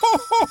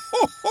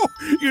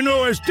You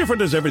know, as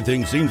different as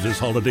everything seems this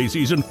holiday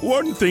season,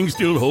 one thing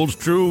still holds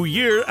true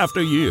year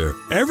after year.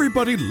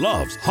 Everybody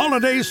loves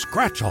holiday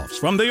scratch-offs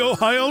from the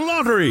Ohio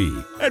Lottery.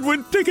 And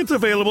with tickets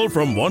available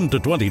from $1 to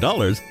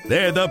 $20,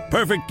 they're the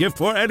perfect gift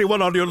for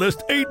anyone on your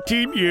list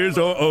 18 years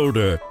or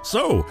older.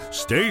 So,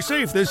 stay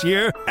safe this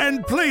year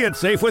and play it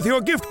safe with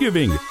your gift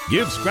giving.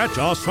 Give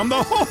scratch-offs from the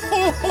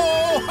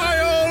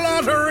Ohio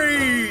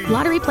Lottery!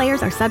 Lottery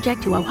players are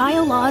subject to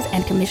Ohio laws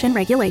and commission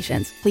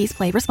regulations. Please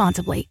play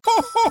responsibly.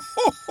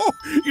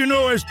 You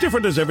know, as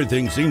different as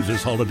everything seems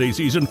this holiday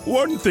season,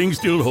 one thing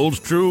still holds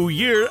true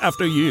year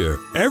after year.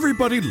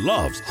 Everybody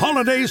loves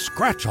holiday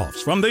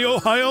scratch-offs from the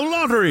Ohio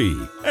Lottery.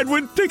 And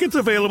with tickets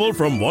available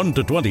from $1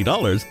 to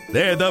 $20,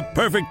 they're the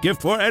perfect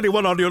gift for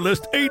anyone on your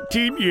list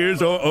 18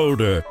 years or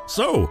older.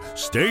 So,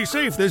 stay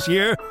safe this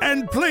year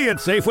and play it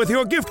safe with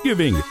your gift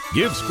giving.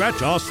 Give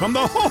scratch-offs from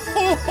the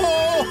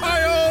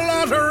Ohio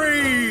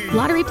Lottery!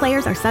 Lottery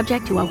players are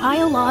subject to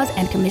Ohio laws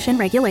and commission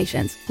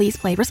regulations. Please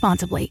play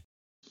responsibly.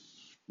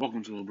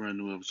 Welcome to a brand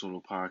new episode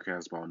of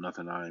Podcast About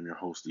Nothing. I am your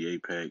host, The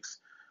Apex.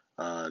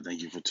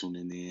 Thank you for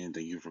tuning in.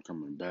 Thank you for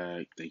coming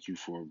back. Thank you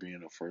for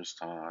being a first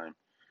time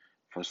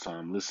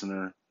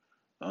listener.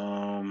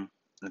 And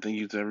thank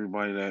you to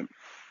everybody that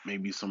may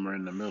be somewhere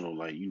in the middle.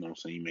 Like, you know what I'm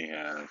saying, you may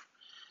have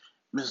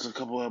missed a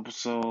couple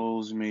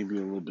episodes, you may be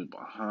a little bit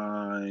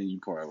behind. You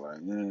probably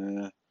like,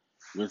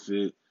 with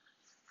it.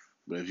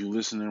 But if you're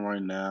listening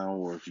right now,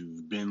 or if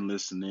you've been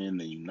listening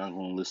and you're not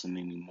going to listen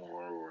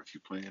anymore, or if you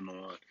plan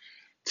on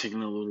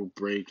taking a little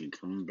break and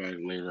coming back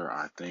later,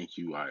 I thank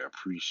you. I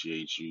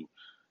appreciate you.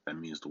 That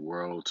means the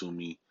world to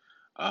me.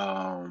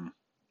 So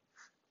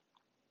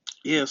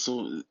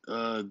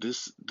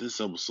this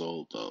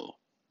episode,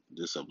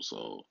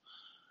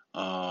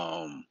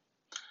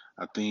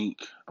 I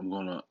think I'm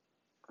gonna.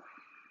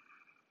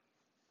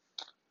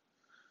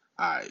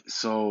 Alright,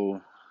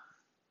 so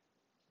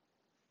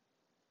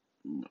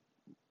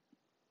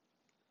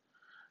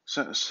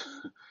shout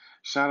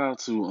out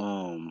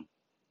to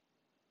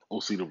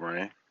OC the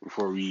brand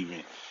before we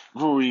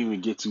even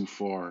get too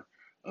far.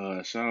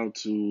 Shout out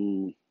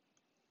to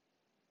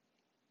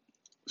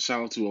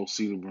OC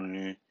the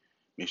brand.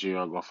 Make sure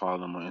y'all go follow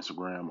them on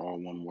Instagram, all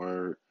one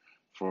word,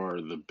 for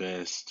the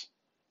best,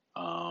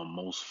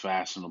 most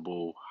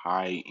fashionable,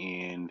 high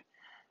end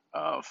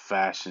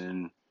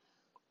fashion,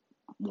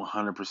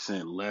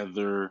 100%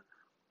 leather,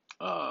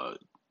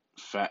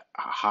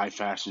 high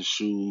fashion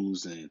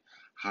shoes and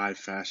high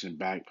fashion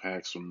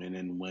backpacks for men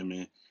and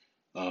women.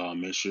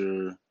 Make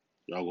sure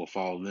y'all go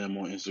follow them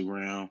on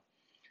Instagram.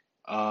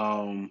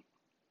 All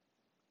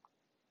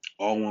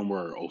one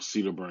word,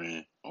 OC the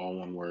brand, all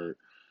one word.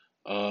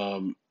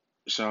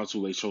 Shout out to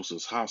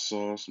Lechosa's Hot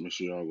Sauce. Make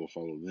sure y'all go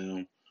follow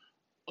them.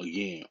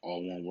 Again,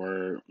 all one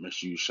word. Make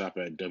sure you shop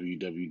at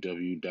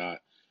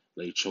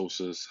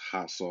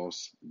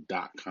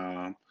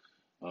www.lechosashotsauce.com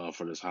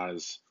for this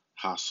hottest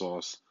hot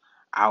sauce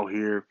out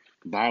here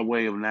by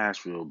way of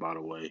Nashville, by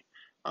the way.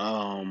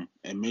 And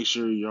make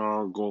sure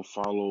y'all go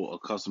follow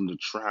Accustomed to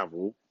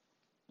Travel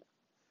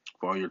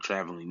for all your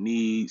traveling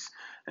needs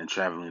and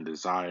traveling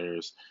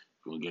desires.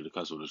 If you want to get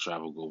accustomed to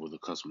travel, go with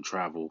Accustomed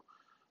Travel.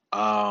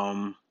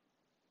 Again,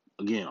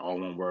 all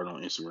one word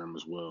on Instagram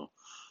as well.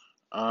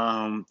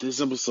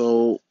 This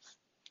episode,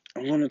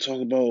 I want to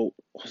talk about,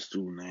 what's the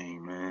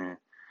name, man?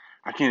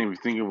 I can't even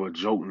think of a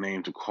joke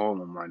name to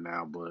call him right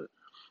now, but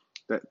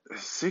that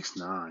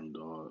 6ix9ine,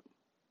 dog.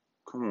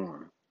 Come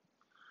on.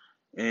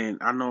 And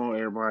I know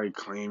everybody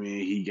claiming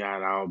he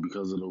got out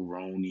because of the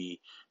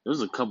Roni.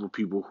 There's a couple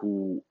people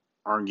who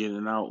aren't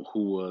getting out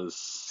who was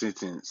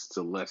sentenced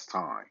to less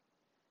time.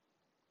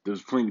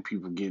 There's plenty of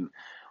people getting.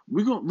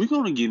 We're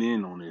gonna get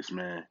in on this,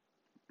 man.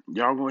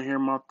 Y'all gonna hear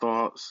my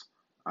thoughts.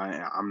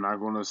 I'm not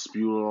gonna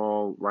spew it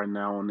all right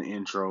now on the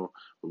intro,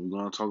 but we're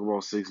gonna talk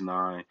about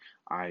 6ix9ine.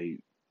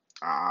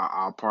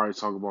 I'll probably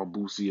talk about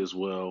Boosie as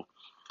well,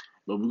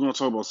 but we're gonna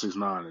talk about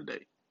 6ix9ine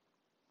today.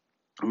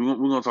 We're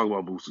gonna talk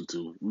about Boosie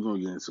too. We're gonna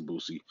get into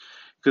Boosie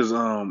because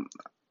I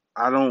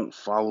don't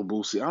follow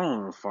Boosie. I don't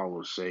even follow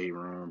the Shade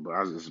Room, but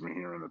I just been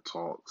hearing the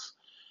talks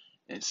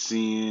and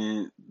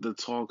seeing the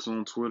talks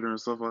on Twitter and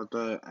stuff like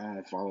that. I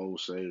don't follow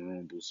Shade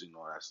Room, Boosie, and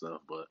all that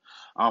stuff, but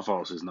I don't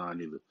follow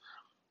 6ix9ine either.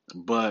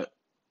 But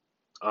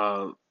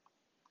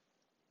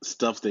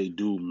stuff they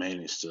do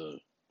manage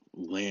to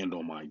land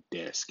on my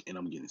desk, and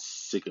I'm getting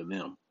sick of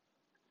them.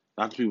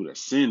 Not the people that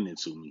send it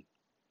to me.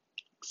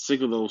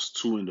 Sick of those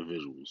two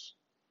individuals.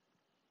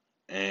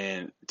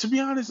 And to be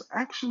honest,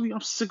 actually,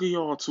 I'm sick of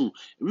y'all too.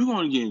 And we're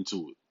gonna get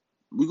into it.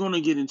 We're gonna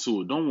get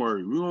into it. Don't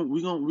worry.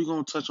 We're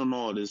gonna touch on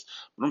all this.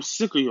 But I'm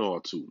sick of y'all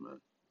too, man.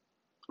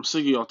 I'm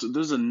sick of y'all too.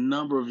 There's a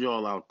number of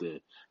y'all out there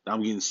that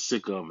I'm getting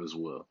sick of as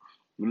well.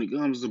 When it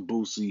comes to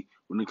Boosie,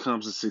 when it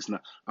comes to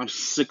 6ix9ine, I'm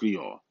sick of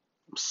y'all.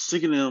 I'm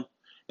sick of them,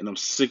 and I'm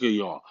sick of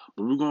y'all.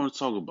 But we're gonna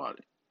talk about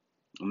it.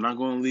 I'm not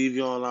gonna leave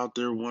y'all out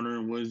there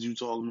wondering what is you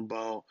talking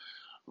about.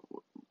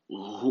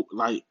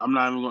 I'm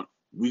not even gonna.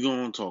 We're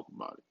gonna talk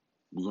about it.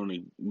 We're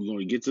gonna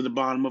get to the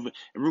bottom of it,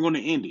 and we're gonna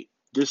end it.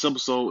 This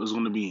episode is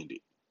gonna be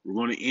ended. We're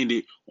gonna end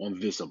it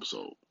on this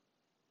episode.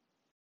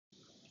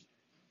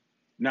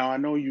 Now, I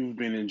know you've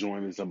been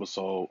enjoying this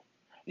episode,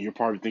 and you're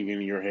probably thinking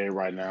in your head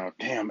right now,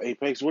 damn,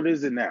 Apex, what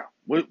is it now?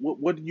 What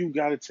do you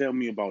got to tell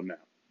me about now?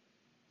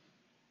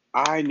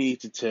 I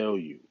need to tell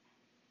you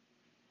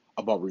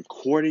about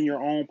recording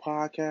your own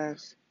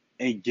podcast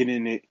and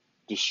getting it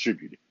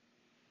distributed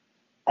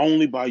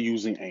only by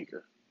using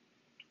Anchor.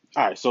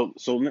 All right, so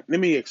let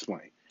me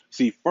explain.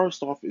 See,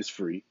 first off, it's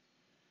free.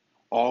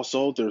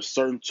 Also, there's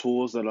certain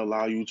tools that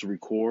allow you to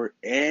record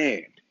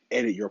and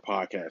edit your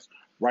podcast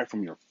right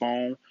from your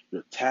phone,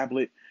 your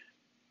tablet,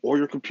 or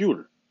your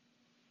computer.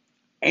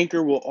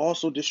 Anchor will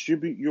also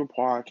distribute your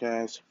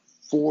podcast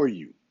for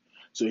you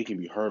so it can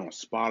be heard on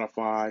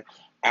Spotify,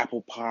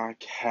 Apple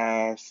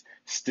Podcasts,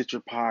 Stitcher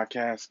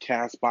Podcasts,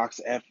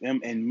 Castbox FM,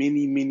 and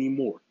many, many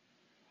more.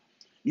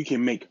 You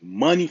can make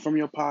money from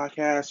your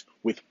podcast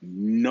with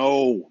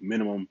no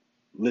minimum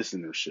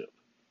listenership.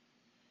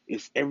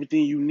 It's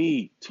everything you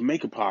need to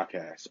make a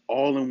podcast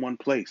all in one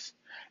place,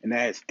 and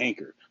that is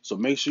Anchor. So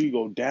make sure you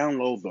go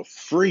download the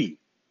free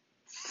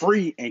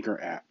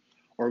Anchor app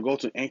or go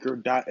to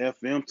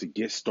anchor.fm to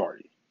get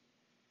started.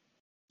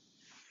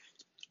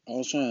 I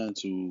was trying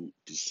to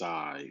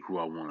decide who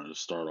I wanted to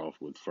start off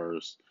with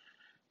first.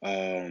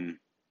 Boosie.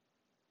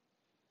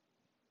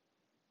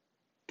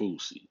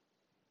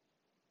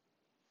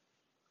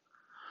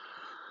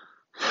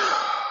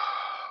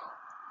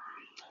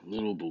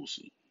 Little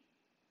Boosie.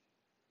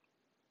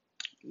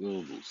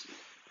 Little Boosie.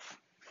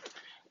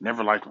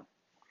 Never liked him.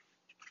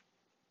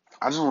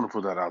 I just want to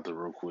put that out there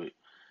real quick.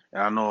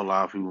 And I know a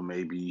lot of people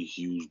may be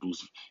huge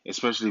Boosie,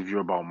 especially if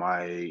you're about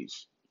my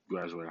age.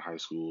 Graduated high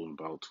school in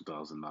about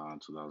 2009,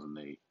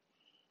 2008,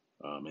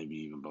 maybe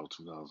even about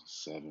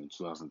 2007,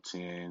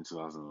 2010,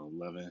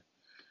 2011.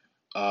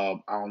 I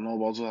don't know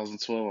about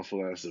 2012. I feel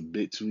like that's a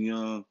bit too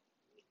young.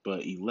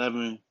 But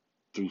 11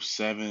 through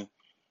 7,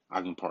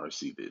 I can probably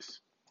see this.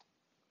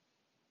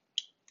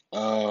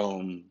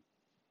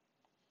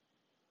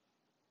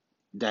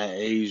 That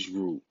age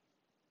group,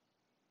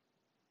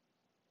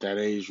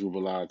 a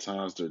lot of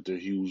times they're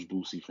huge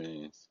Boosie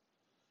fans.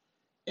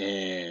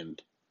 And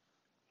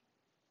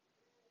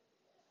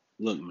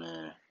look,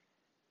 man,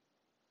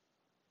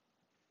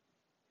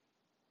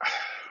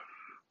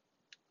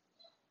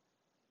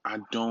 I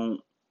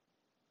don't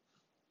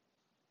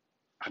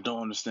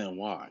understand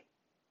why.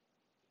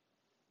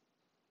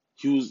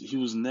 He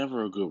was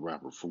never a good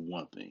rapper for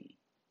one thing.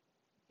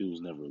 He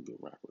was never a good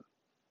rapper.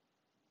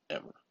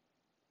 Ever.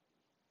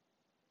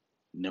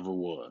 Never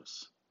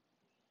was.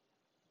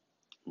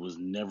 He was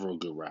never a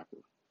good rapper.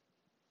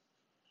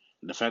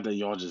 And the fact that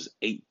y'all just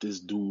ate this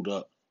dude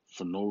up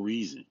for no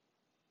reason.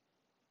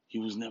 He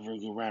was never a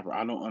good rapper.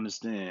 I don't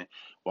understand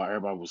why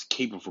everybody was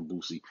caping for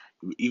Boosie.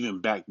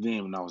 Even back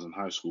then when I was in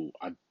high school,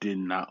 I did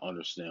not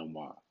understand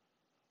why.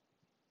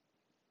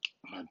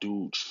 My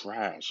dude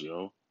trash,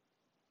 yo.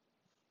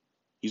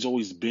 He's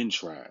always been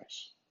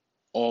trash.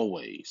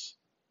 Always.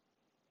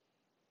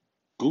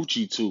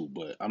 Gucci too,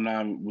 but we're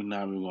not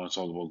even gonna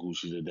talk about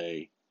Gucci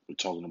today. We're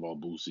talking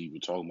about Boosie, we're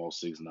talking about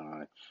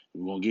 6ix9ine.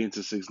 We're gonna get into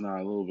 6ix9ine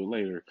a little bit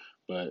later,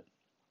 but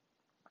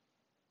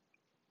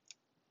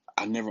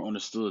I never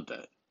understood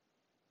that.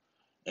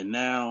 And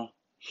now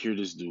here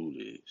this dude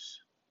is.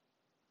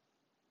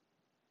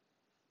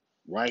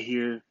 Right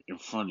here in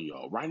front of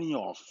y'all, right in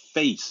y'all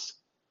face,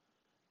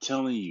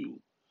 telling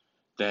you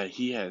that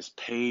he has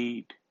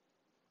paid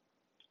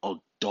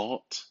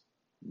adult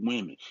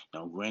women.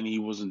 Now, granted, he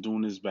wasn't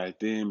doing this back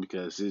then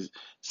because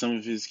some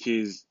of his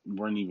kids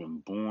weren't even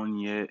born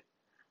yet.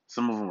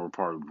 Some of them were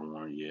probably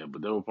born yet,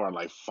 but they were probably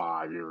like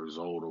 5 years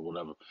old or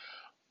whatever.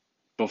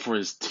 But for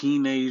his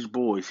teenage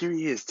boys, here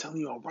he is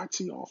telling y'all right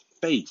to y'all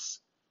face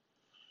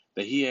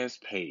that he has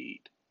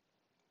paid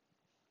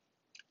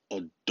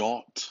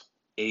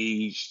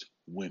adult-aged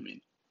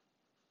women.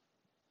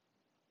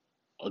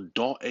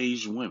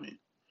 Adult-aged women.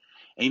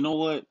 And you know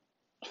what?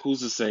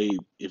 Who's to say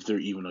if they're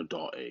even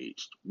adult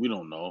aged? We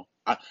don't know.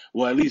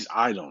 Well, at least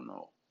I don't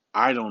know.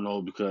 I don't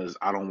know because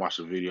I don't watch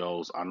the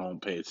videos. I don't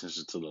pay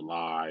attention to the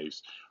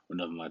lives or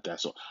nothing like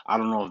that. So I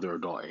don't know if they're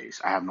adult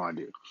aged. I have no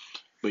idea.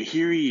 But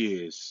here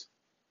he is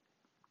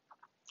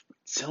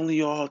telling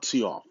y'all to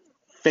y'all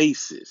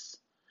faces.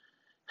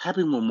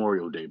 Happy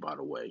Memorial Day, by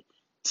the way.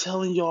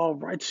 Telling y'all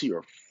right to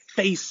your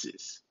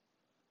faces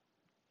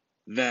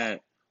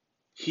that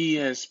he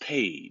has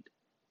paid.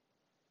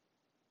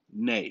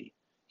 Nay,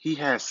 he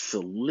has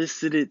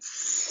solicited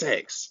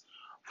sex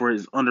for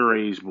his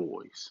underage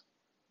boys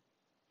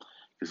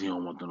because he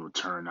don't want them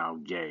to turn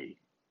out gay.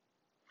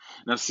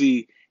 Now,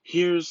 see,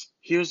 here's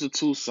the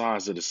two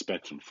sides of the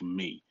spectrum for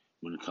me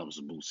when it comes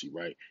to Boosie,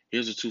 right?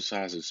 Here's the two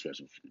sides of the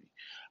spectrum for me.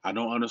 I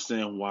don't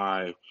understand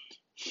why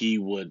he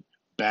would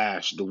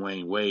bash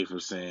Dwayne Wade for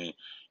saying,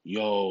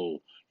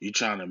 yo, you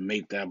trying to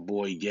make that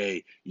boy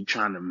gay. You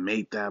trying to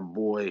make that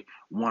boy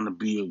want to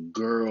be a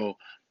girl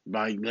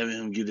by letting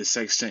him get a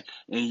sex change.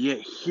 And yet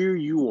here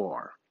you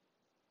are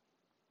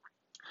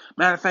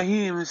Matter of fact, he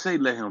didn't even say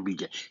let him be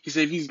gay. He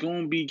said if he's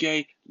going to be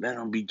gay, let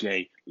him be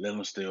gay. Let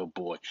him stay a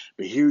boy.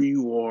 But here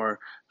you are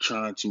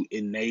trying to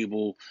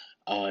enable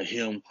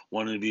him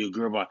wanting to be a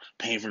girl by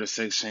paying for the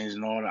sex change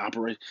and all the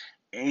operation.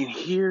 And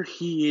here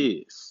he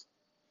is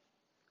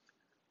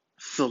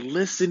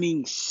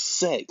soliciting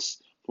sex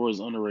for his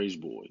underage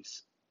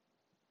boys.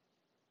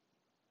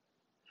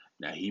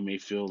 Now he may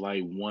feel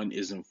like one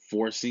is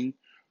enforcing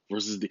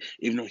versus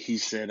even though he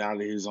said out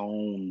of his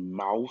own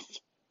mouth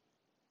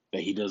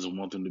that he doesn't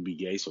want them to be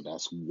gay, so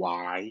that's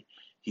why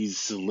he's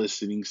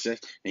soliciting sex.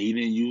 And he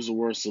didn't use the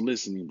word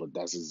soliciting, but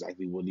that's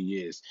exactly what he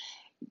is.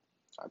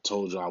 I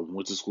told you I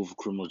went to school for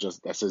criminal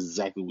justice. That's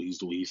exactly what he's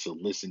doing. He's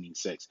soliciting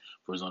sex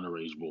for his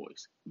underage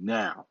boys.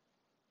 Now,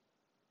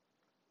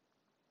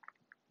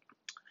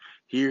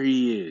 here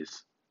he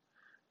is,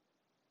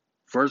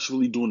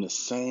 virtually doing the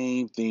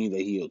same thing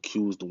that he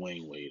accused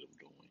Dwayne Wade of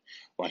doing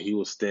while he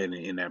was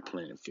standing in that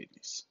Planet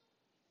Fitness.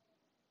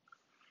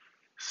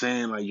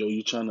 Saying like, yo,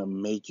 you're trying to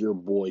make your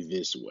boy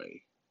this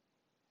way.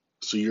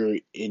 So you're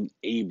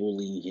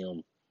enabling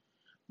him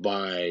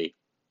by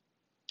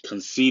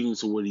conceding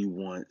to what he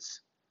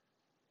wants.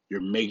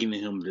 You're making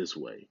him this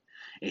way.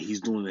 And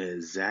he's doing the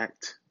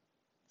exact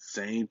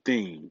same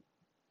thing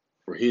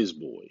for his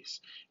boys.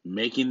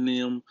 Making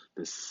them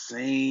the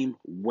same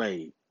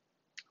way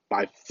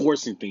by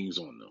forcing things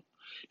on them.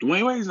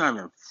 Dwayne Wade's not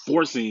even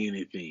forcing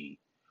anything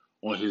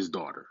on his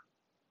daughter.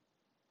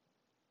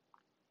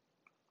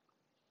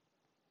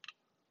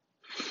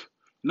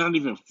 Not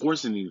even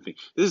forcing anything.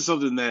 This is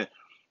something that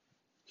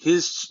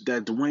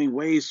Dwayne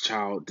Wade's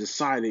child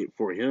decided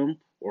for him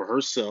or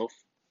herself.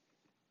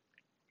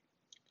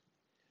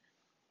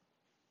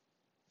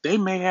 They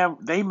may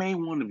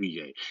want to be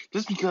gay.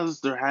 Just because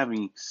they're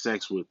having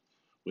sex with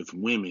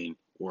women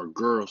or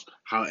girls,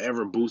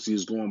 however Boosie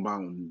is going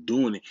about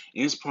doing it,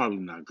 and it's probably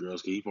not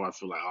girls, because he probably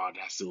feel like, oh,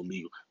 that's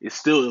illegal. It's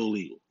still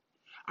illegal.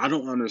 I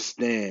don't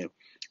understand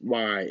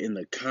why in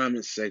the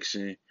comment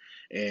section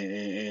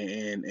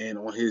and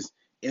on his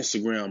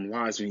Instagram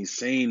lives when he's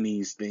saying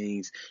these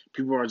things,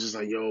 people are just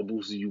like, yo,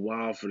 Boosie, you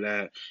wild for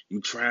that, you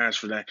trash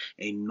for that.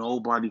 Ain't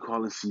nobody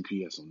calling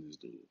CPS on this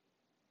dude.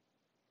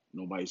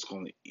 Nobody's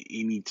calling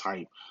any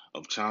type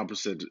of child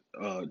protective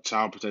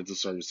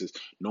services.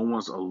 No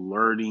one's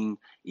alerting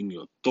any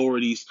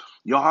authorities.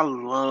 Y'all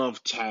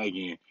love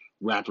tagging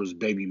rappers'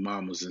 baby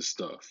mamas and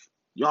stuff.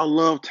 Y'all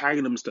love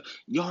tagging them and stuff.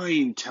 Y'all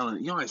ain't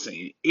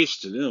saying ish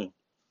to them.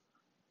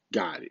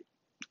 Got it.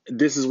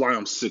 This is why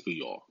I'm sick of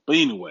y'all. But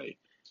anyway,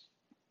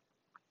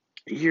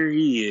 here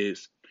he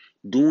is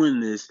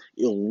doing this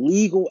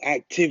illegal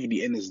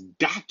activity, and it's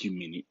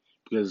documented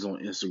because it's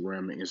on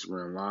Instagram and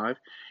Instagram Live,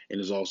 and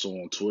it's also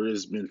on Twitter.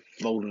 It's been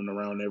floating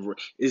around everywhere.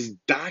 It's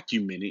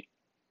documented.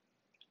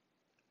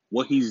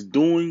 What he's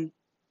doing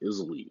is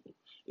illegal.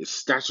 It's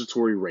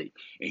statutory rape,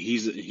 and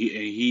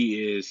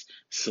he is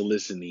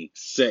soliciting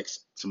sex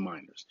to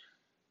minors.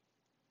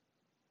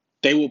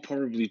 They will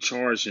probably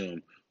charge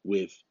him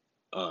with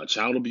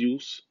child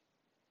abuse.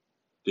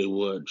 They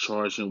would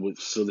charge him with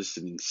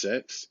soliciting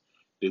sex.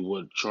 They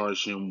would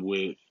charge him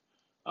with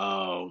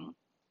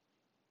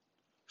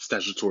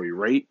statutory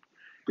rape.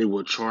 They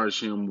would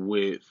charge him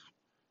with,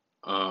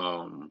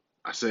 I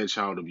said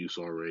child abuse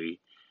already.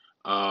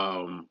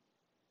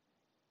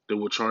 They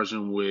would charge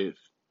him with,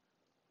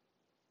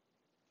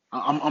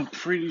 I'm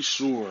pretty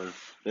sure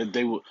that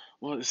they would,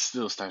 well, it's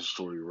still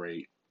statutory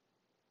rape.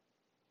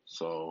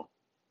 So,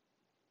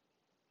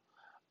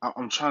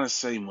 I'm trying to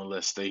say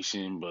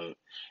molestation, but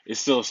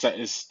it's still,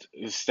 it's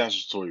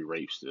statutory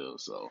rape still,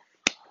 so.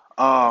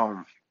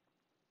 I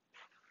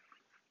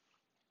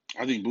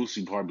think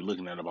Boosie probably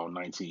looking at about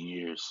 19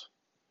 years.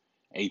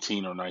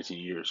 18 or 19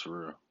 years for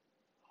real.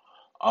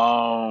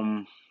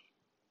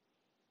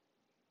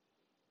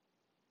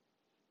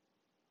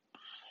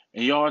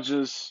 And y'all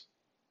just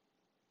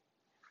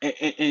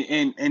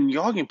and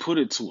y'all can put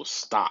it to a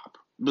stop.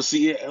 But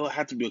see, it'll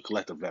have to be a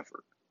collective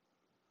effort.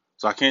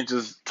 So I can't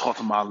just talk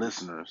to my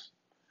listeners.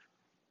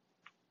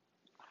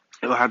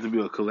 It'll have to be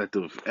a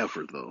collective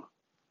effort though.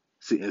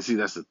 See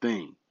that's the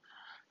thing.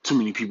 Too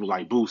many people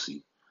like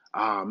Boosie.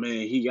 Ah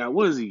man,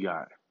 what does he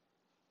got?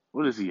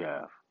 What does he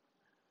have?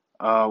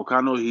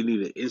 I know he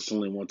needed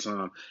insulin one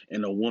time,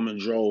 and a woman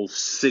drove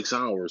 6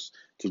 hours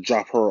to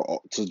drop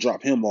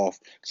him off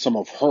some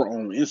of her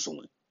own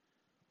insulin.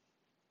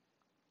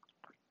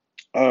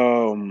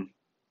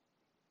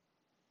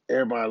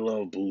 Everybody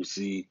loved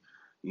Boosie.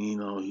 You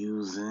know, he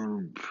was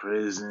in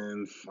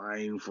prison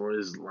fighting for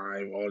his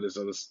life, all this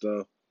other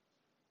stuff.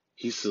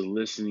 He's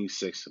soliciting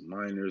sex to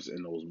minors,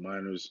 and those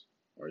minors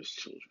are his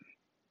children.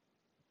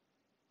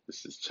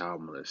 This is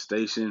child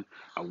molestation.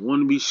 I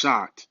wouldn't be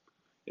shocked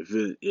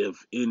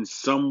if in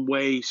some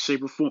way,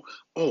 shape, or form.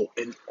 Oh,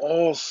 and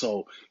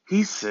also,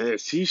 he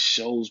says he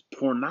shows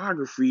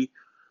pornography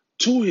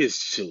to his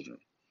children.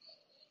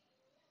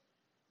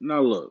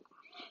 Now, look,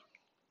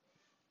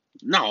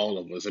 not all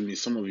of us. I mean,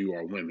 some of you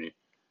are women.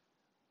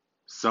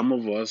 Some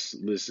of us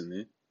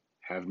listening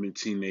have been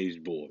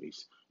teenage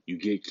boys. You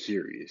get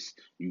curious.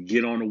 You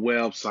get on the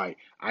website.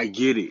 I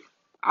get it.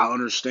 I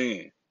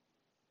understand.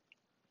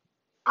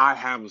 I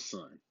have a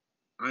son.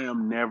 I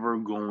am never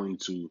going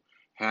to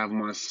have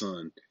my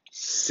son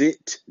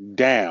sit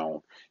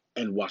down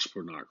and watch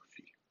pornography.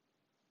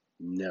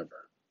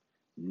 Never.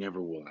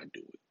 Never will I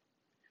do it.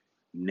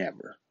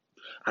 Never.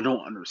 I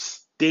don't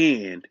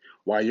understand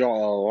why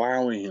y'all are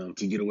allowing him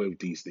to get away with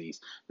these things.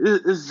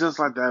 It's just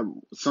like that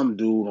some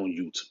dude on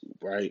YouTube,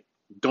 right?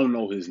 Don't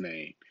know his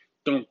name.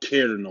 Don't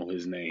care to know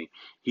his name.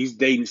 He's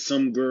dating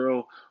some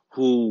girl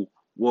who,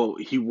 well,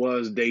 he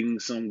was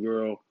dating some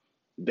girl.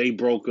 They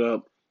broke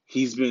up.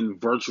 He's been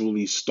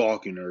virtually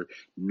stalking her.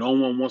 No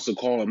one wants to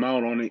call him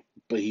out on it,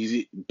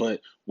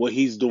 but what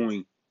he's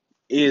doing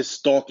is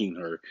stalking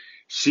her.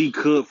 She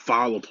could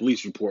file a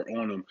police report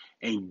on him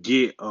and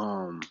get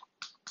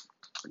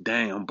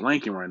dang, I'm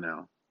blanking right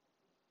now.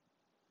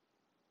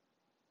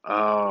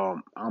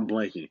 I'm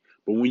blanking.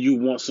 But when you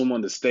want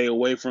someone to stay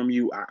away from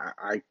you,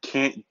 I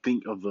can't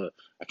think of the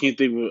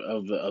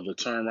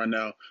term right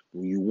now.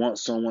 When you want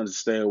someone to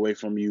stay away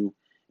from you,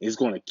 it's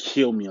gonna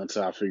kill me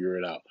until I figure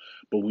it out.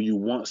 But when you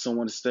want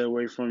someone to stay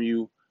away from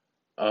you,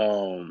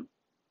 um,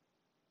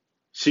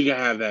 she can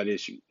have that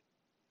issue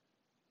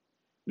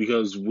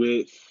because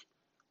with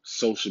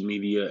social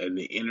media and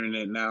the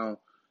internet now,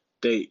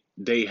 they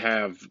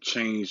have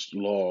changed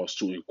laws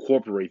to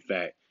incorporate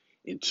that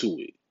into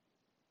it.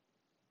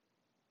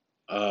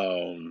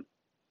 Um,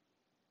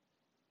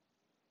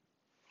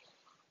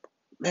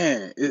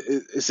 man,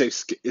 it's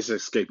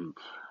escaping.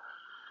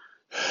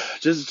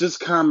 Just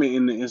comment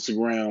in the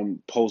Instagram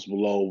post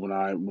below when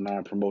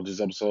I promote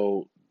this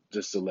episode,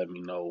 just to let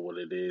me know what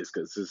it is,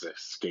 because it's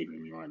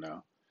escaping me right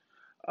now.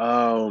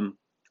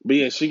 But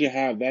yeah, she can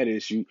have that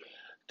issue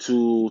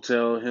to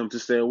tell him to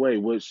stay away,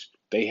 which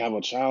they have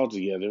a child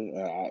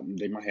together.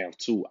 They might have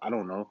two. I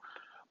don't know,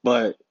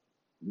 but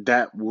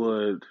that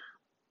would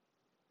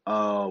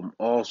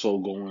also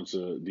go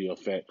into the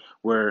effect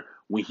where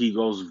when he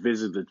goes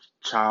visit the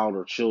child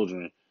or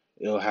children,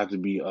 it'll have to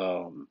be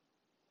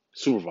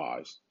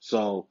supervised.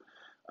 So,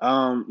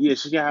 yeah,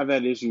 she can have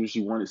that issue if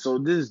she wanted. So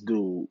this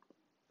dude,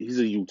 he's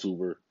a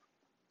YouTuber.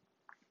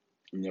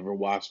 Never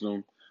watched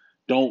him.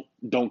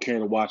 Don't care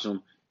to watch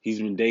him. He's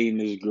been dating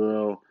this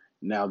girl.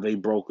 Now they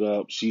broke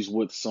up. She's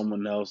with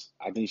someone else.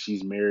 I think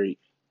she's married.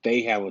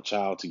 They have a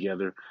child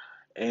together,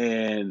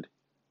 and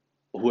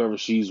whoever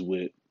she's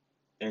with,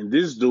 and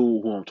this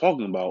dude who I'm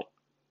talking about,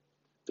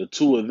 the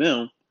two of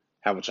them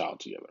have a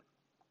child together.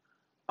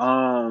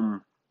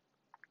 Um,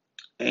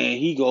 and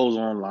he goes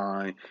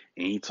online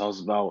and he talks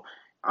about,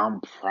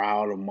 I'm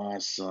proud of my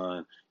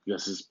son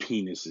because his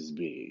penis is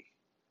big.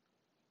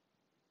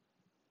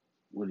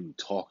 What are you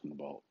talking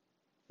about?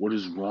 What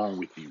is wrong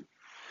with you?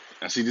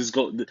 I see this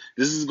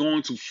is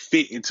going to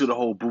fit into the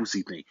whole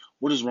Boosie thing.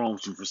 What is wrong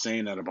with you for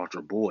saying that about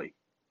your boy?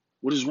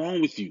 What is wrong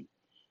with you?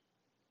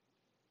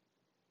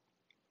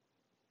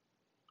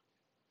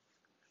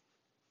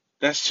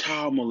 That's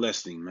child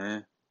molesting,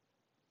 man.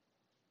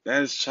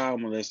 That is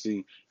child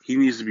molesting. He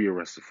needs to be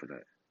arrested for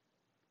that.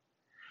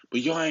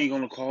 But y'all ain't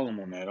gonna call him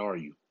on that, are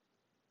you?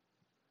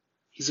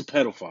 He's a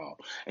pedophile.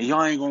 And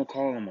y'all ain't gonna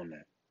call him on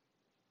that.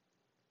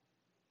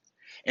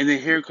 And then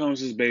here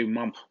comes his baby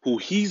mom, who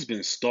he's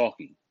been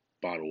stalking,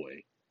 by the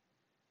way.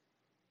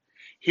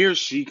 Here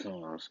she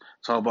comes,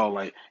 talk about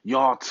like,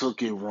 y'all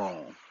took it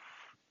wrong.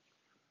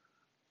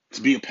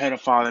 To be a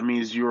pedophile, that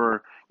means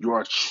you're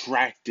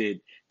attracted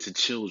to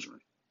children.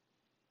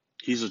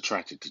 He's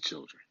attracted to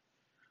children.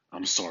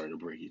 I'm sorry to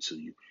break it to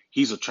you.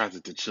 He's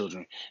attracted to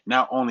children.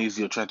 Not only is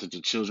he attracted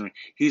to children,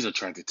 he's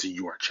attracted to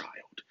your child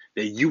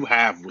that you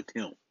have with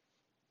him.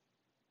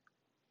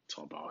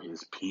 Talk about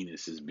his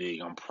penis is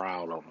big. I'm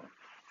proud of him.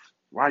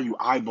 Why are you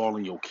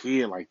eyeballing your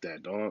kid like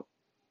that, dog?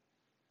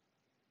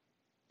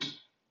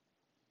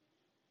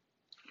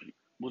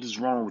 What is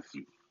wrong with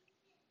you?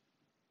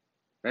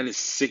 That is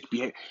sick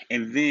behavior.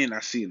 And then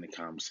I see in the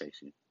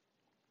conversation,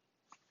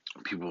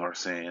 people are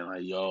saying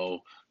like, "Yo,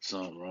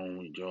 something wrong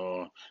with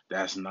y'all.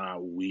 That's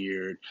not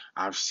weird.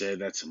 I've said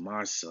that to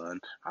my son.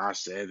 I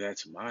said that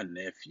to my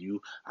nephew.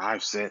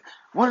 I've said,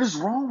 what is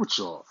wrong with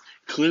y'all?"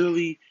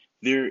 Clearly,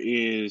 there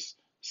is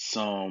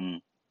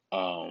some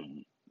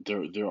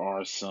there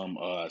are some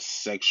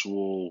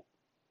sexual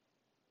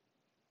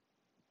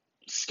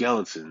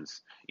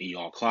skeletons in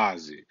y'all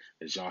closet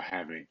that y'all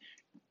haven't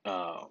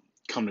uh,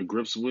 come to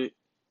grips with,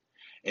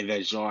 and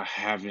that y'all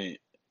haven't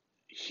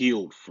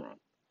healed from.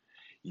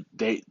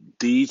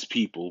 These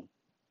people,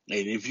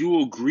 and if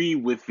you agree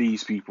with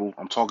these people,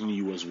 I'm talking to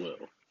you as well.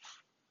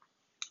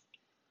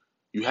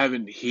 You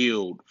haven't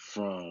healed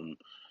from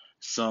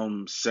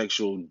some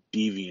sexual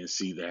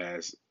deviancy that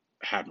has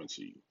happened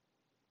to you.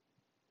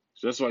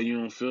 So that's why you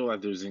don't feel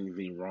like there's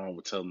anything wrong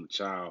with telling the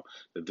child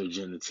that their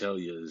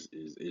genitalia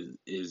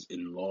is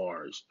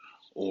enlarged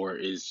or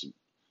is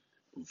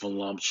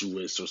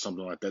voluptuous or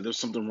something like that. There's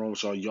something wrong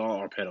with y'all. Y'all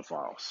are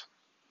pedophiles.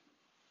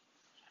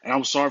 And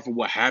I'm sorry for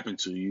what happened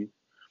to you.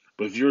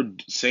 But if you're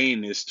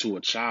saying this to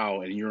a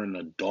child and you're an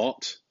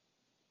adult,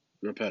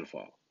 you're a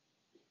pedophile.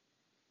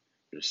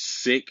 You're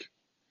sick.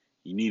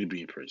 You need to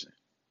be in prison.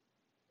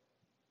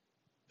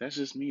 That's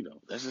just me,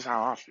 though. That's just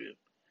how I feel.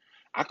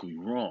 I could be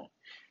wrong.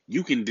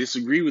 You can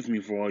disagree with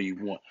me for all you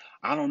want.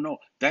 I don't know.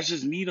 That's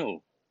just me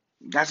though.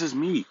 That's just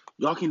me.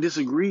 Y'all can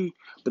disagree,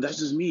 but that's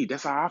just me.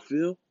 That's how I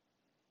feel.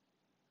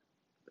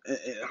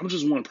 I'm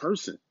just one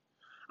person.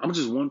 I'm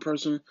just one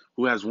person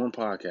who has one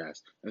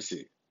podcast. That's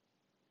it.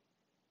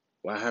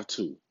 Well, I have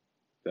two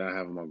that I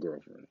have with my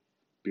girlfriend.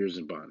 Beers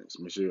and Bonnets.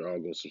 Make sure you all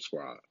go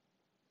subscribe.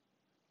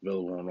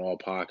 Available on all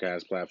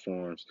podcast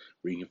platforms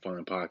where you can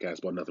find podcasts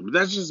about nothing. But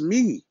that's just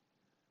me.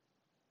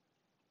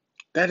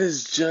 That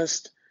is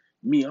just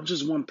me. I'm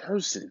just one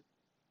person.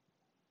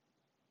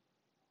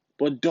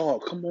 But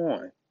dog, come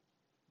on.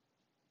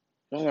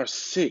 Y'all are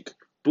sick.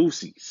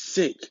 Boosie,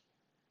 sick.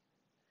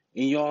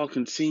 And y'all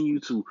continue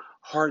to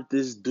heart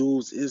this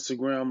dude's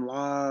Instagram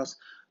lives.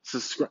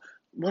 Subscribe.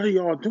 What are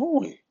y'all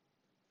doing?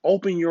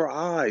 Open your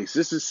eyes.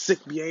 This is sick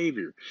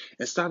behavior.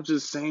 And stop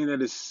just saying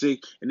that it's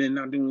sick and then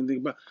not doing anything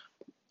about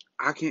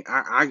it.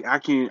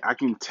 I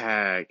can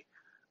tag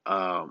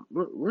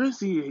where does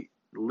he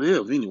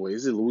live anyway?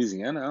 Is it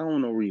Louisiana? I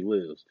don't know where he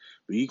lives.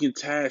 But you can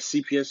tag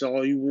CPS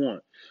all you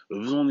want. But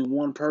if there's only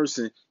one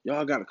person,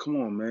 y'all gotta come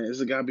on, man.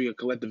 It's gotta be a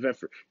collective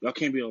effort. Y'all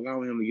can't be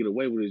allowing him to get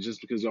away with it just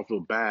because y'all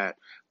feel bad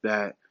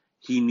that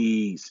he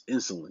needs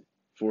insulin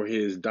for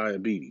his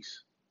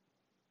diabetes.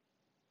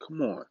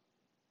 Come on.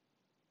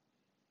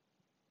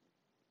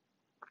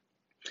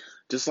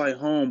 Just like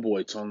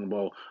Homeboy talking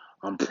about,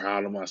 I'm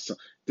proud of my son.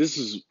 This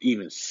is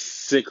even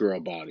sicker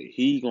about it.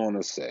 He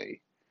gonna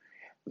say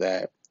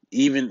that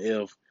even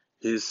if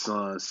his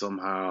son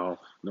somehow,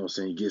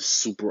 gets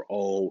super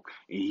old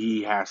and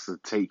he has to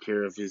take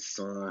care of his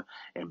son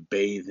and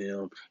bathe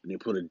him and then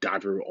put a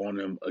diaper on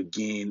him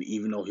again,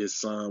 even though his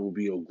son will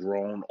be a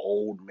grown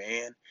old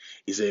man.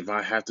 He said, if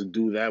I have to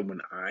do that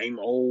when I'm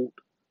old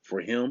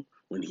for him,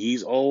 when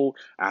he's old,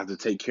 I have to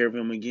take care of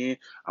him again.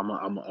 I'm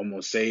going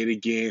to say it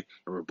again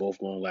and we're both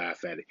going to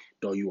laugh at it.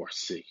 Though you are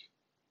sick.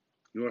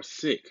 You are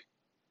sick.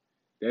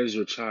 That is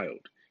your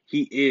child.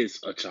 He is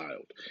a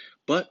child.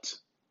 But,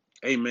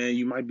 hey man,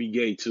 you might be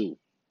gay too.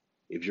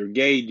 If you're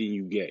gay, then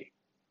you gay.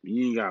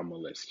 You ain't gotta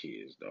molest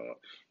kids, dog.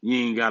 You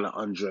ain't gotta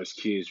undress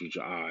kids with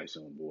your eyes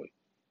on, boy.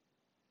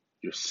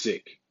 You're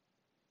sick.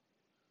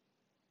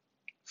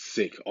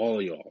 Sick. All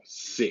of y'all,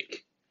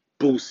 sick.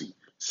 Boosie,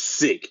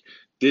 sick.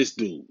 This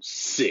dude,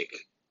 sick.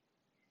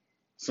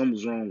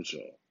 Something's wrong with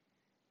y'all.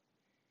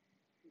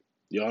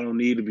 Y'all don't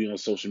need to be on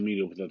social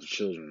media with other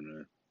children,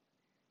 man.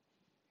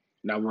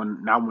 Not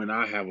when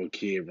I have a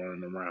kid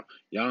running around.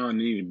 Y'all don't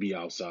need to be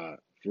outside.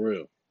 For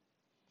real.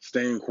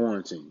 Stay in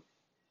quarantine.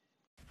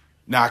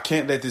 Now, I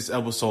can't let this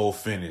episode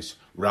finish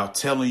without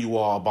telling you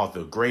all about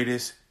the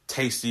greatest,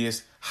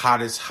 tastiest,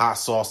 hottest hot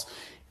sauce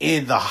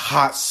in the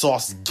hot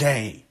sauce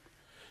game.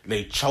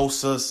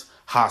 Lechosa's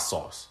hot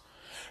sauce.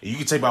 And you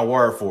can take my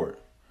word for it.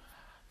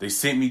 They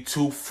sent me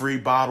 2 free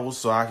bottles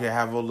so I can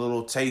have a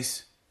little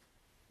taste.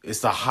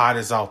 It's the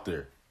hottest out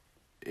there.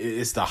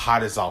 It's the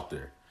hottest out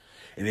there.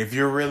 And if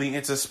you're really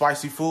into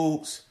spicy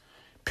foods,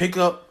 pick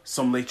up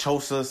some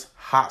Lechosa's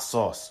hot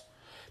sauce.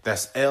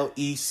 That's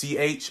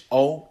LECHOSAS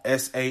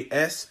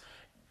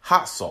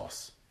hot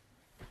sauce.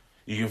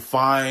 You can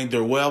find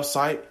their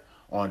website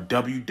on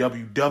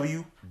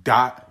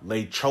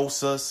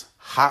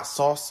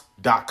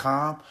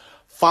www.lechosashotsauce.com.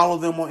 Follow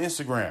them on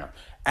Instagram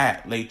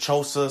at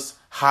Lechosas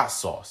Hot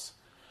Sauce.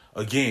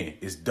 Again,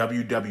 it's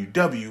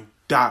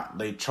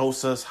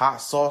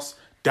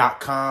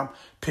www.lechosashotsauce.com.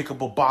 Pick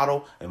up a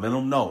bottle and let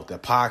them know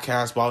that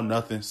Podcast About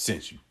Nothing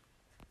sent you.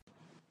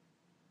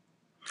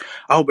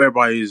 I hope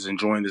everybody is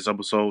enjoying this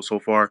episode so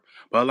far,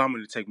 but allow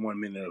me to take 1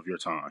 minute of your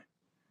time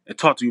and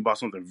talk to you about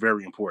something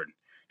very important.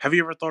 Have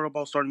you ever thought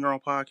about starting your own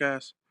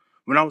podcast?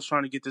 When I was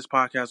trying to get this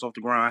podcast off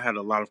the ground, I had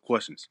a lot of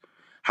questions.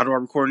 How do I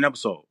record an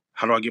episode?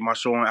 How do I get my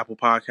show on Apple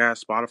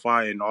Podcasts,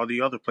 Spotify, and all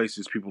the other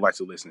places people like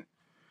to listen?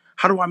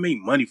 How do I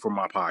make money from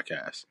my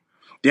podcast?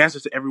 The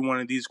answer to every one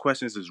of these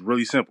questions is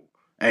really simple.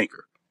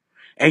 Anchor.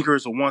 Anchor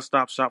is a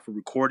one-stop shop for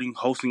recording,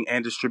 hosting,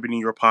 and distributing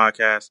your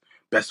podcast.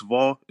 Best of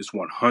all, it's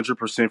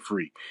 100%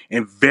 free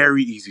and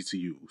very easy to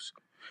use.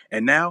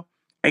 And now,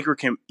 Anchor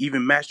can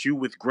even match you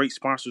with great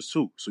sponsors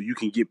too, so you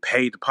can get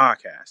paid to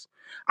podcast.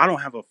 I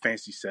don't have a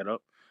fancy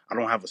setup. I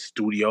don't have a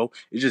studio.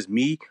 It's just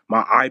me,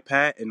 my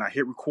iPad, and I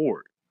hit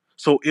record.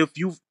 So if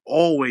you've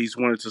always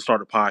wanted to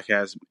start a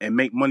podcast and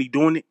make money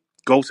doing it,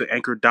 go to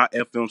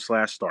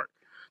anchor.fm/start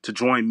to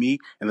join me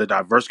and the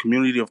diverse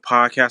community of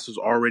podcasters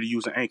already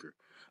using Anchor.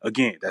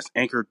 Again, that's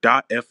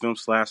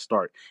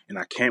anchor.fm/start, and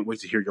I can't wait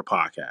to hear your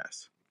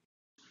podcast.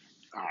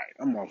 All right,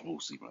 I'm off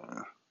Boosie,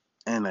 man.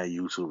 And that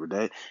YouTuber.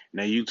 That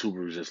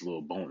YouTuber was just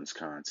little bonus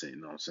content,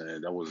 you know what I'm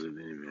saying? That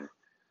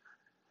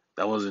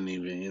wasn't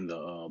even in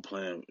the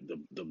plan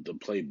the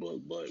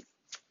playbook, but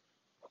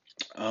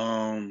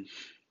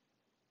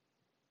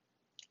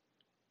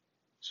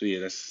so yeah,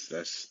 that's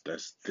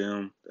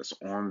them. That's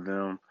on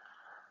them.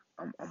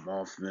 I'm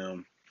off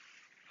them.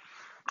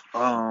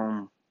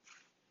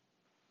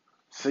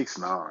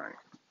 6ix9ine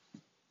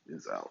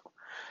is out.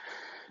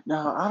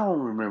 Now, I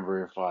don't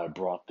remember if I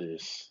brought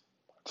this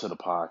to the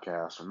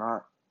podcast or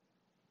not.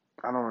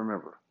 I don't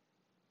remember.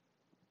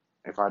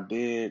 If I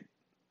did,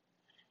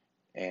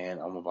 and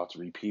I'm about to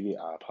repeat it.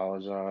 I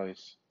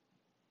apologize.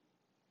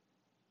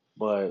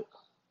 But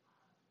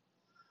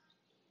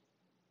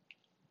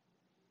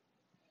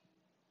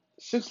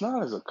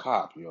 6ix9ine is a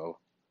cop, yo.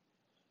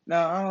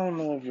 Now I don't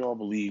know if y'all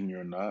believe me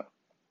or not.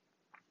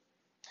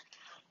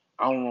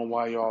 I don't know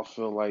why y'all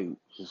feel like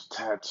his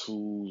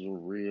tattoos are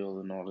real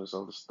and all this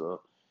other stuff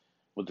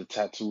with the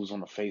tattoos on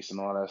the face and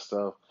all that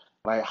stuff.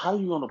 Like, how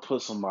you gonna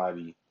put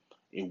somebody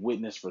in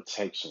witness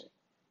protection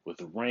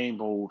with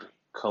rainbow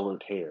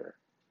colored hair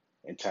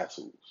and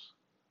tattoos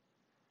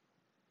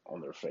on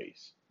their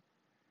face?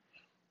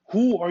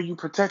 Who are you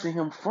protecting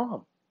him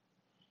from?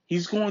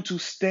 He's going to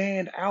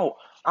stand out.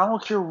 I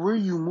don't care where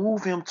you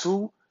move him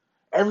to.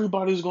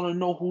 Everybody's gonna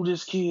know who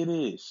this kid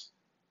is.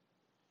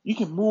 You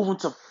can move him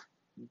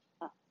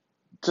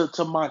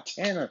to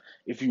Montana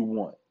if you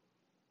want.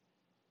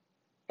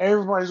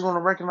 Everybody's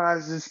gonna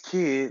recognize this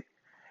kid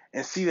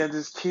and see that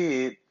this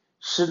kid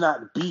should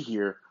not be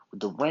here with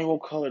the rainbow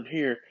colored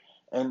hair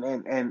and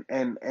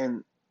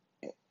the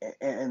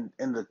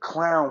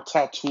clown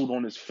tattooed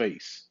on his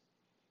face.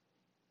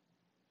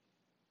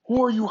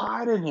 Who are you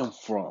hiding him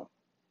from?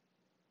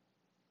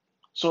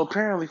 So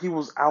apparently he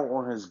was out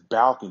on his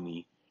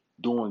balcony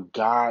doing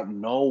God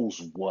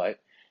knows what.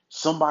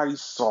 Somebody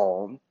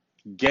saw him,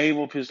 gave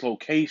up his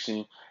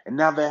location, and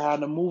now they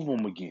had to move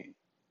him again.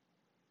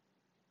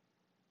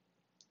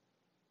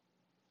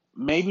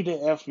 Maybe the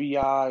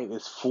FBI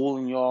is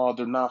fooling y'all.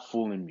 They're not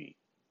fooling me.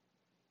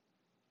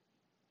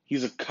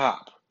 He's a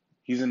cop.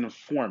 He's an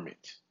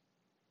informant.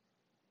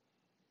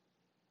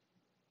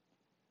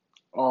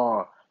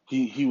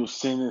 He was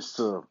sentenced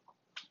to,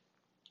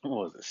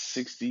 what was it,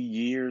 60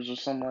 years or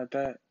something like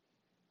that?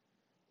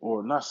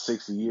 Or not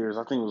 60 years.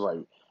 I think it was like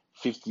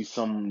 50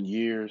 some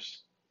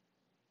years.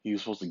 He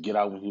was supposed to get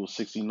out when he was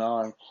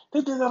 69.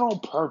 They did that on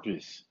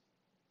purpose.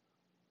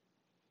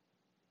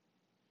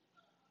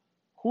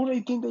 Who they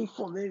think they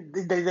for?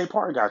 They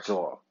probably got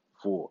y'all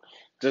for.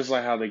 Just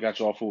like how they got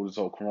y'all for this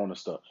whole Corona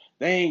stuff.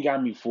 They ain't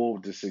got me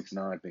fooled with the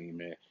 6ix9ine thing,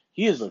 man.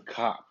 He is a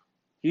cop.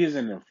 He is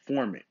an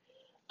informant.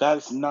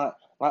 That's not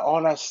like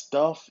all that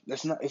stuff.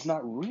 It's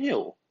not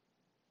real.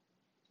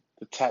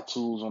 The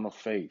tattoos on the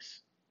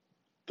face,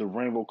 the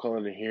rainbow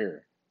colored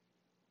hair,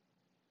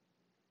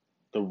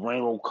 the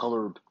rainbow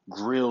colored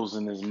grills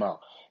in his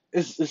mouth.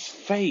 It's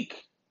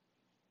fake.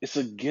 It's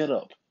a get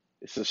up.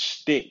 It's a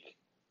shtick.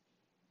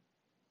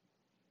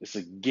 It's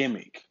a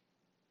gimmick.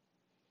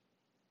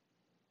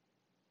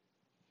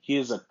 He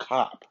is a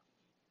cop.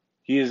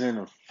 He is an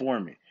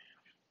informant.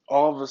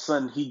 All of a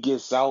sudden he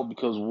gets out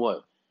because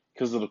what?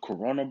 Because of the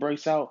corona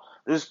breaks out.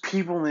 There's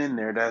people in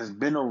there that's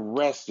been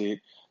arrested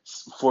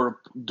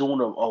for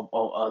doing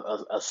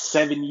a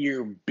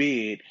 7-year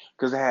bid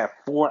because they had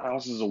 4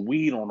 ounces of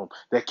weed on them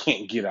that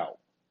can't get out.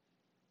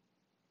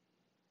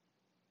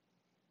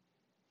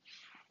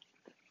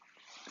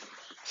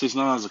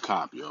 6ix9ine is a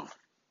cop, yo.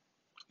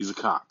 He's a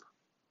cop.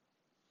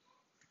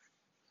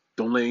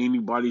 Don't let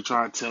anybody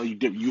try to tell you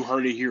different. You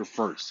heard it here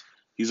first.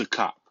 He's a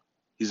cop.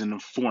 He's an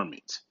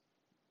informant.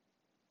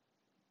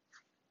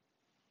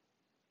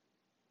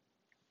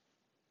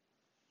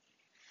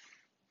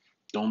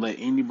 Don't let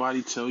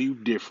anybody tell you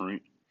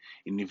different.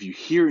 And if you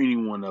hear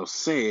anyone else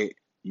say it,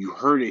 you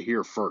heard it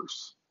here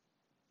first.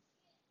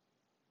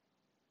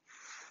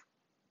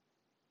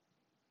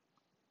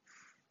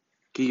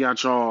 He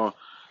got y'all.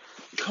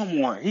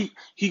 Come on.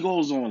 He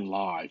goes on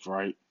live,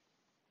 right?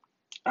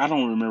 I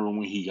don't remember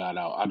when he got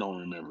out. I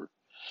don't remember.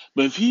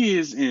 But if he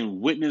is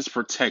in witness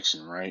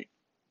protection, right?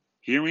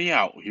 Hear me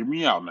out. Hear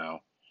me out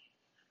now.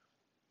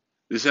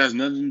 This has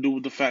nothing to do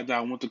with the fact that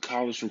I went to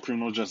college for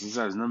criminal justice.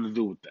 This has nothing to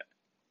do with that.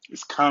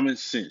 It's common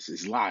sense.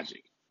 It's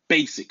logic.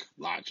 Basic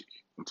logic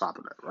on top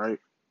of that, right?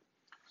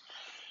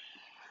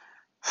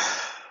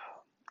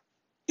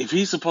 If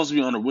he's supposed to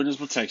be under witness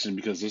protection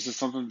because this is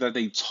something that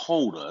they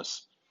told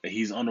us that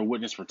he's under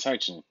witness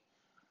protection,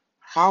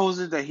 how is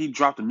it that he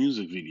dropped a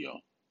music video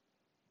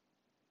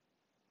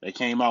that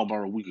came out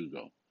about a week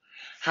ago?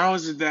 How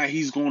is it that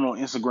he's going on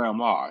Instagram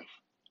Live?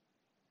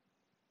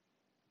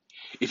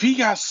 If he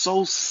got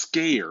so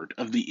scared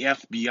of the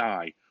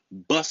FBI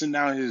busting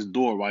down his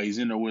door while he's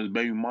in there with his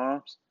baby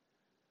moms,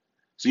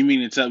 so you mean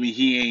to tell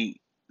me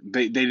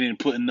they didn't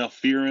put enough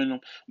fear in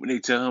him when they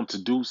tell him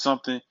to do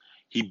something,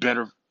 he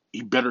better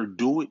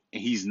do it,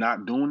 and he's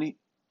not doing it?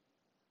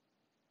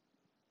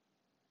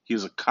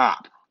 He's a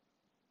cop.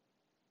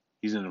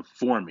 He's an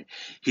informant.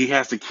 He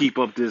has to keep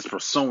up this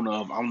persona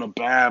of I'm the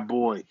bad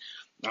boy.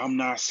 I'm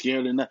not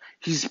scared enough.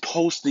 He's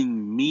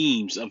posting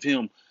memes of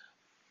him.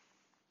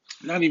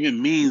 Not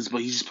even memes,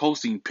 but he's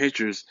posting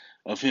pictures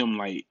of him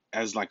like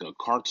as like a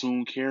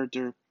cartoon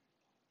character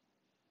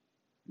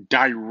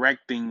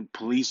directing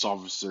police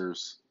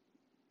officers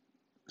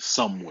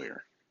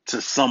somewhere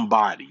to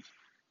somebody.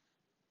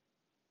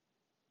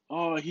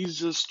 Oh, he's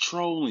just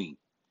trolling.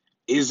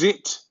 Is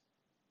it?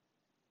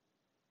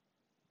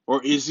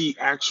 Or is he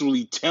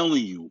actually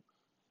telling you,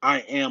 I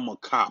am a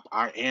cop,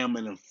 I am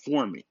an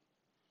informant?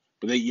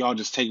 But y'all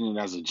just taking it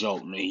as a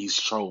joke, man. He's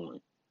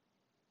trolling.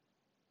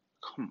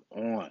 Come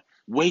on.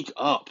 Wake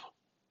up.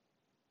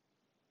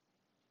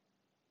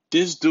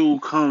 This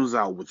dude comes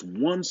out with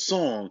one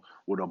song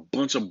with a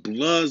bunch of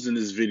bloods in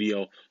this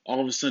video.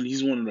 All of a sudden,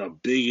 he's one of the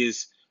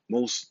biggest,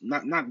 most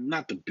not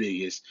the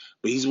biggest,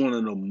 but he's one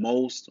of the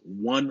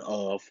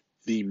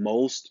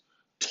most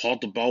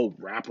talked about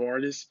rap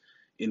artists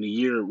in the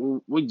year.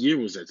 What year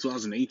was that?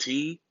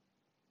 2018.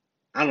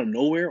 Out of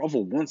nowhere, over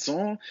one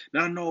song.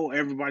 Now I know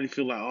everybody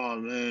feel like, oh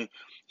man,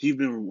 he's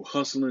been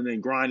hustling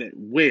and grinding.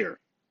 Where?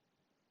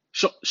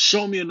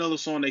 Show me another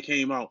song that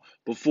came out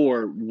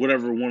before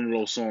whatever one of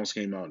those songs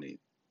came out in.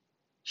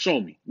 Show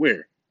me.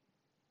 Where?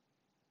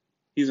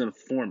 He's an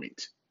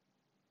informant.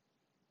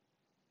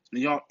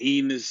 And y'all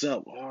eating this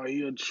up. Oh,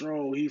 he a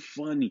troll. He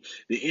funny.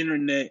 The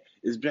internet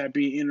is back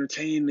being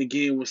entertaining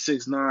again with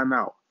 6ix9ine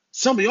out.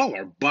 Some of y'all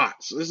are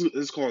bots.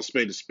 Let's call a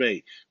spade a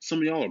spade. Some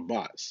of y'all are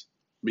bots.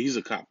 But he's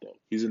a cop, though.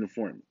 He's an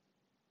informant.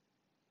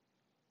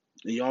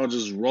 And y'all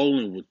just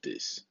rolling with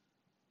this.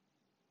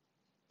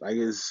 Like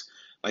it's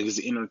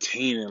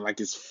entertaining, like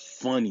it's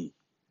funny.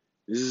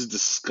 This is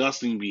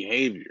disgusting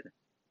behavior.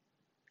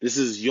 This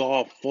is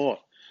y'all fault.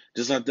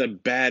 Just like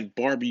that bad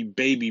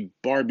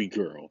Barbie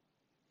girl.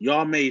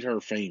 Y'all made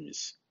her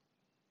famous.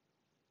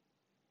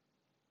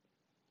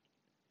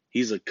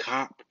 He's a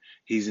cop,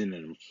 he's an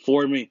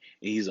informant,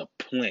 and he's a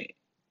plant.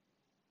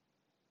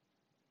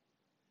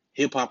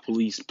 Hip Hop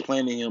Police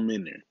planted him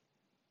in there.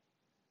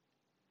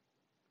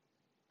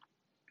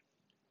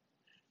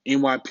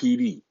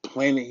 NYPD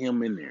planted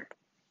him in there.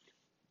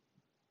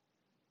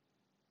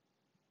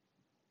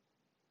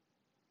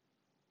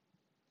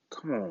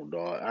 Come on,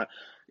 dog.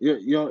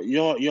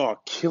 Y'all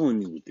killing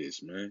me with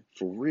this, man.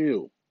 For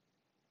real.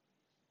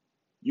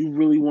 You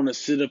really want to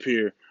sit up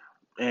here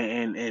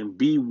and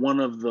be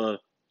one of the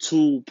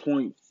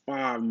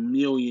 2.5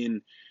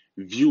 million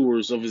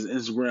viewers of his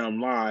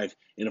Instagram Live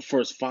in the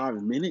first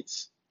 5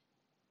 minutes?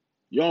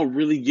 Y'all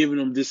really giving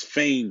him this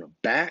fame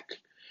back?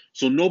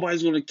 So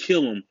nobody's going to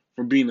kill him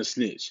for being a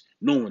snitch.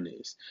 No one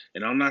is.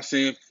 And I'm not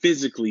saying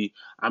physically.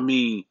 I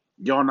mean,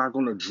 y'all not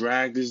going to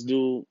drag this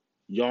dude.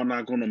 Y'all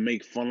not going to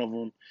make fun of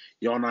him.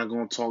 Y'all not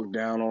going to talk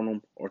down on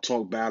him or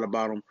talk bad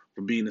about him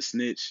for being a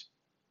snitch.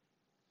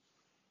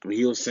 When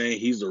he was saying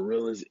he's the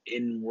realest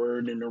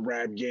N-word in the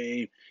rap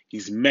game,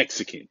 he's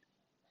Mexican.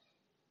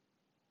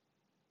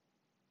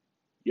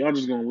 Y'all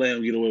just going to let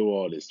him get away with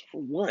all this.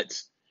 For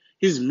what?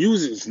 His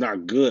music is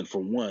not good, for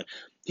one.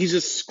 He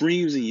just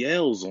screams and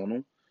yells on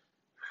him.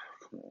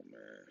 Come on,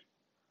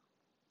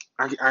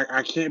 man.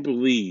 I can't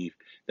believe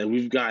that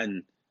we've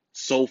gotten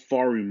so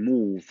far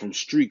removed from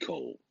street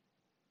code.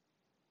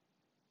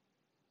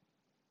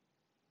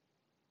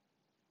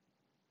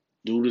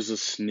 Dude is a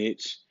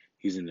snitch.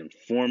 He's an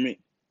informant.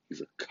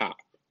 He's a cop.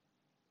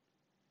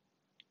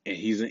 And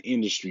he's an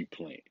industry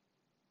plant.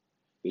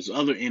 There's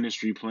other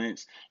industry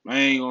plants, but I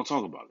ain't going to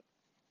talk about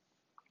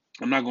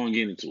it. I'm not going to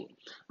get into it.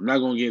 I'm not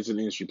going to get into the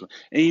industry plant.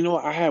 And you know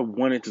what? I had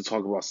wanted to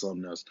talk about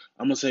something else.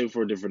 I'm going to save it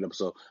for a different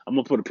episode. I'm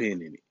going to put a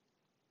pin in it.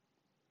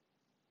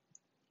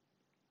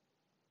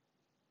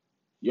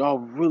 Y'all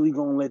really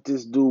going to let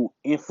this dude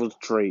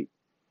infiltrate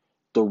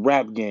the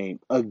rap game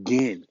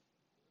again?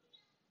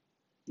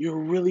 You're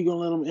really going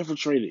to let him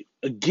infiltrate it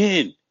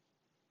again?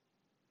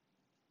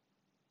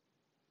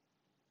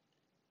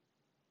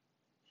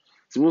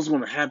 So what's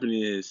going to happen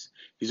is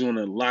he's going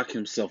to lock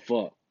himself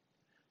up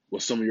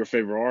with some of your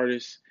favorite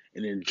artists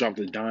and then drop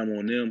the dime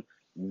on them.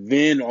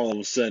 Then all of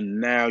a sudden,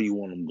 now you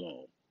want them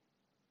gone.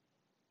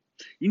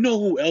 You know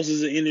who else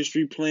is an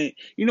industry plant?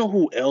 You know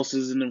who else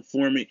is an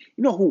informant?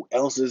 You know who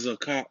else is a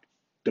cop?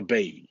 The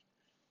Baby.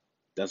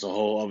 That's a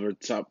whole other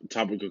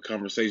topic of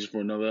conversation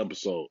for another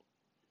episode.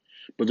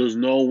 But there's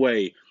no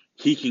way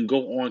he can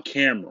go on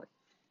camera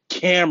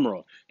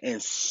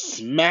and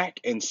smack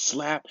and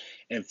slap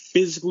and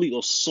physically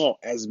assault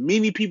as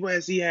many people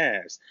as he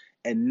has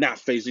and not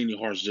face any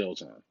harsh jail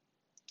time.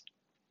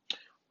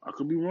 I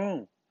could be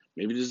wrong.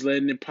 Maybe just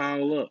letting it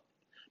pile up.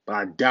 But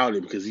I doubt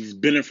it because he's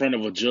been in front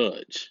of a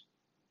judge.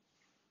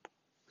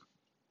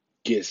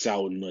 Gets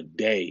out in a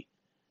day.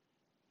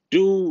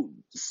 Dude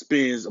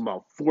spends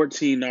about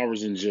 14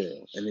 hours in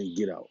jail and then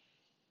get out.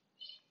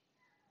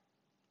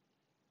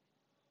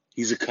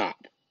 He's a cop.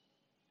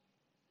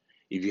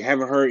 If you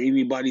haven't heard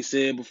anybody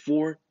say it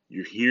before,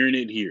 you're hearing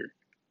it here.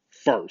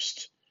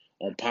 First,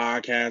 on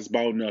Podcast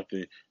About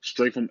Nothing,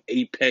 straight from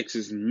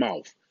Apex's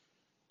mouth.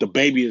 The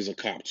Baby is a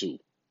cop too.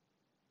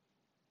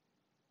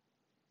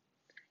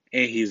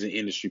 And he's an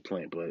industry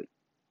plant, but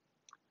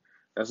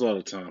that's all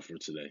the time for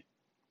today.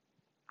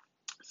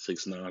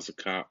 6ix9ine's a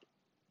cop.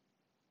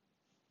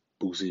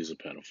 Boosie is a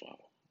pedophile.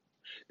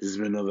 This has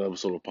been another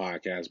episode of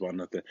Podcast About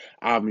Nothing.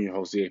 I'm your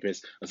host,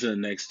 Apex. Until the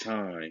next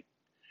time,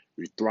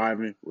 we're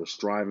thriving, we're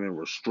striving,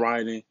 we're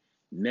striding.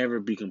 Never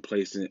be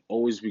complacent.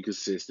 Always be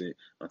consistent.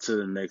 Until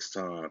the next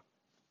time,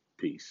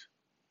 peace.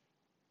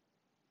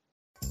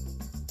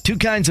 Two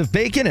kinds of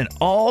bacon and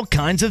all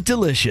kinds of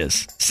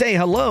delicious. Say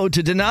hello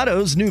to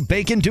Donato's new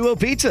Bacon Duo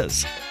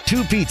pizzas.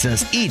 2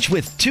 pizzas, each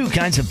with 2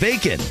 kinds of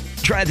bacon.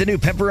 Try the new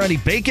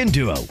Pepperoni Bacon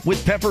Duo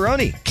with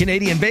pepperoni,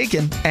 Canadian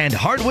bacon, and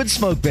hardwood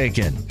smoked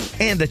bacon.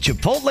 And the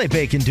Chipotle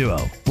Bacon Duo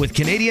with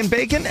Canadian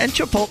bacon and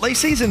Chipotle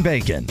seasoned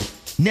bacon.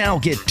 Now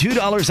get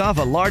 $2 off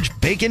a large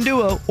bacon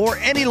duo or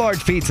any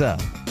large pizza.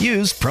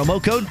 Use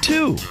promo code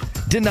 2.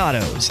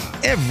 Donato's.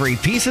 Every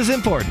piece is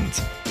important.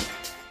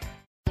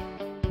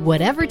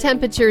 Whatever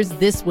temperatures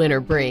this winter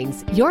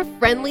brings, your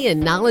friendly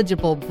and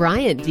knowledgeable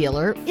Bryant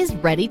dealer is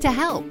ready to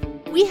help.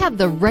 We have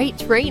the right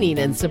training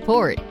and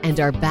support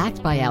and are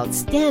backed by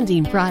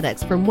outstanding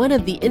products from one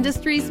of the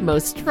industry's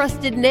most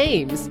trusted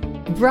names,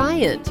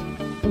 Bryant.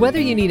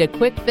 Whether you need a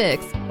quick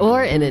fix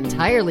or an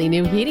entirely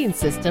new heating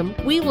system,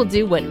 we will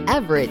do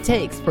whatever it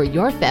takes for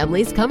your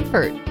family's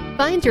comfort.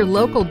 Find your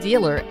local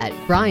dealer at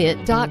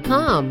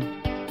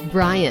Bryant.com.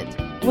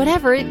 Bryant,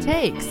 whatever it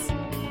takes.